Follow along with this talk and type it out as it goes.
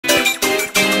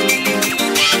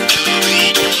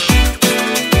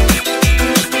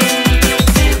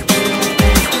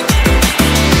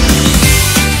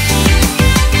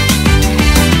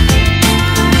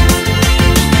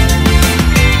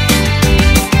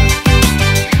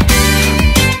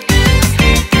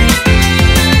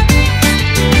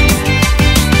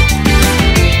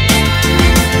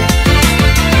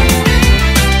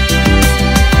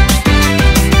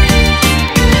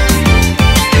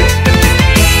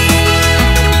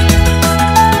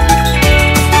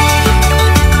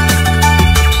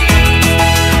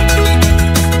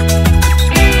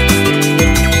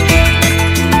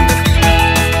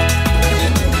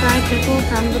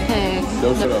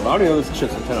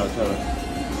Shit's a 10 out of 10.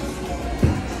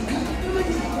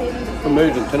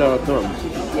 Amazing, 10 out of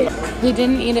 10. He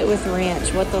didn't eat it with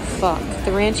ranch. What the fuck?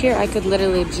 The ranch here, I could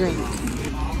literally drink.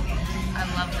 I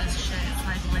love this shit. It's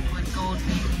like liquid gold,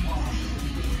 baby.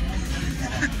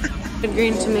 The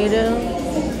green tomato.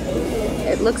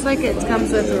 It looks like it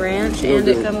comes with ranch and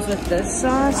it comes with this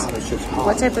sauce.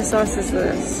 What type of sauce is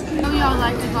this? I know y'all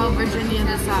like to call Virginia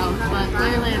the South, but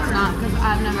clearly it's not because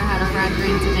I've never had a fried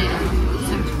green tomato.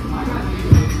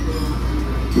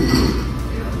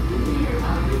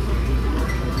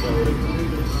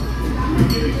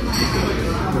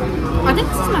 I think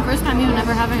this is my first time even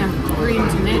ever having a green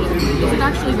tomato. Is it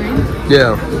actually green?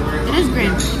 Yeah. It is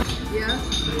green. Yeah.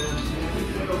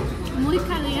 Muy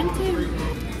caliente.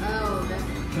 Oh,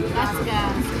 that's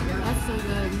gas. That's so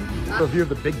good. Review of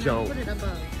the Big Joe. Put it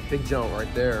above. Big Joe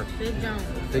right there. Big Joe.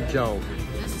 Big Joe.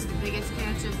 This is the biggest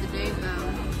catch of the day,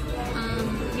 though.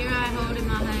 Here I hold in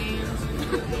my hands.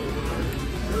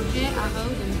 Here I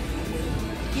hold him.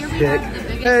 Here we have the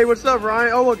biggest. Hey, what's up,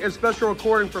 Ryan? Oh, look, it's special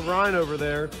recording for Ryan over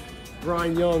there.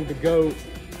 Ryan Young, the GOAT.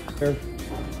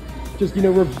 Just, you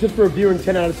know, we're just reviewing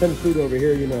 10 out of 10 food over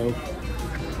here, you know.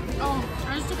 Oh,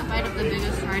 I just took a bite of the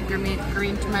biggest fried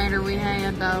green tomato we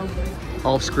had, though.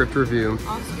 Off script review.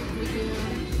 Off script review.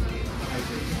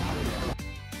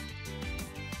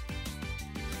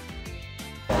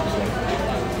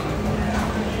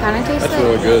 Kind of tastes That's like.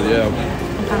 really good, yeah.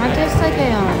 Kind of tastes like a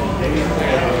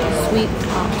sweet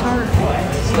Pop-Tart,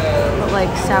 but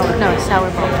like sour. No, sour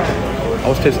Pop-Tart. I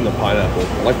was tasting the pineapple.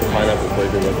 I like the pineapple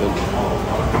flavor with it.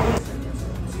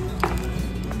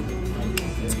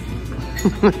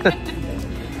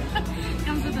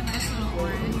 Comes with a nice little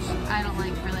orange. I don't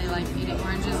really like eating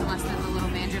oranges unless they're the little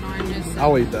Mandarin oranges. So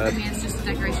I'll eat that. I mean, it's just a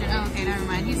decoration. Oh, okay, never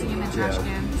mind. He's a human trash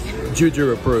can.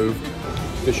 Juju approved.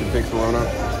 Fishin Pig Farmville.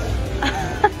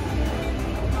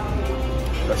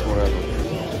 That's one ever.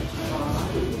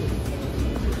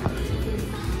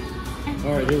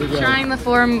 All right, here we go. Trying the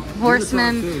four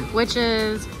horsemen, which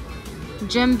is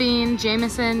Jim Beam,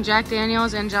 Jameson, Jack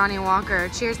Daniels, and Johnny Walker.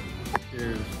 Cheers.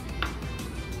 Cheers.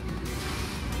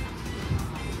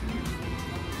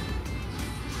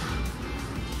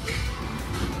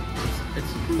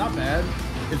 It's not bad.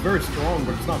 It's very strong,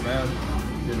 but it's not bad.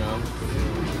 You know,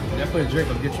 definitely a drink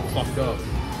that'll get you fucked up.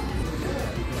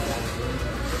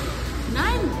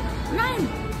 9.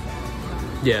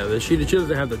 Yeah, she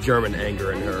doesn't have the German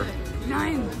anger in her.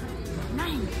 9.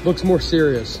 Looks more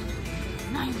serious.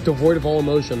 9. Devoid of all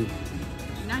emotion.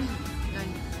 9.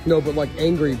 No, but like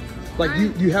angry. Like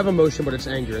you have emotion, but it's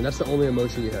anger, and that's the only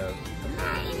emotion you have.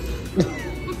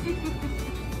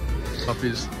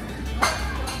 Puppies.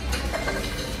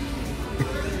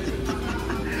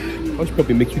 Hush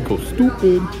puppy makes you go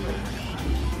stupid.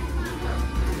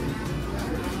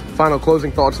 Final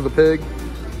closing thoughts of the pig. I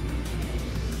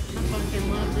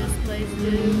fucking love this place,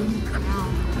 dude. Wow.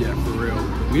 Yeah, for real.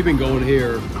 We've been going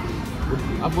here.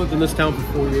 I've lived in this town for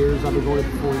 4 years. I've been going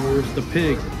here for 4 years. The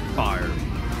pig, fire.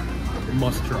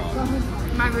 Must try.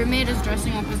 My roommate is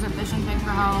dressing up as a Fishin Pig for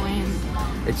Halloween.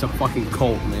 It's a fucking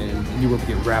cult, man. You will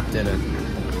get wrapped in it.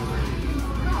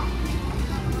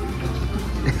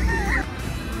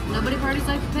 Nobody parties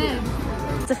like a pig.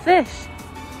 It's a fish.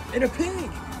 And a pig.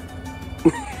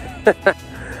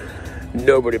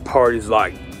 Nobody parties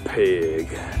like pig.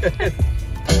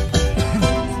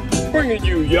 Bringing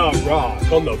you yacht rock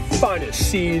on the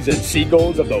finest seas and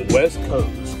seagulls of the West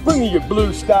Coast. Bringing you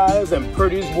blue skies and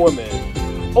prettiest women.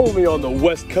 Only on the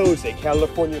West Coast at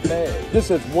California Bay. This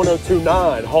is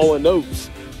 102.9 Hall & Oates.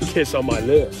 Kiss on my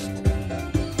list.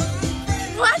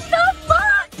 What the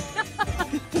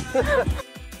fuck?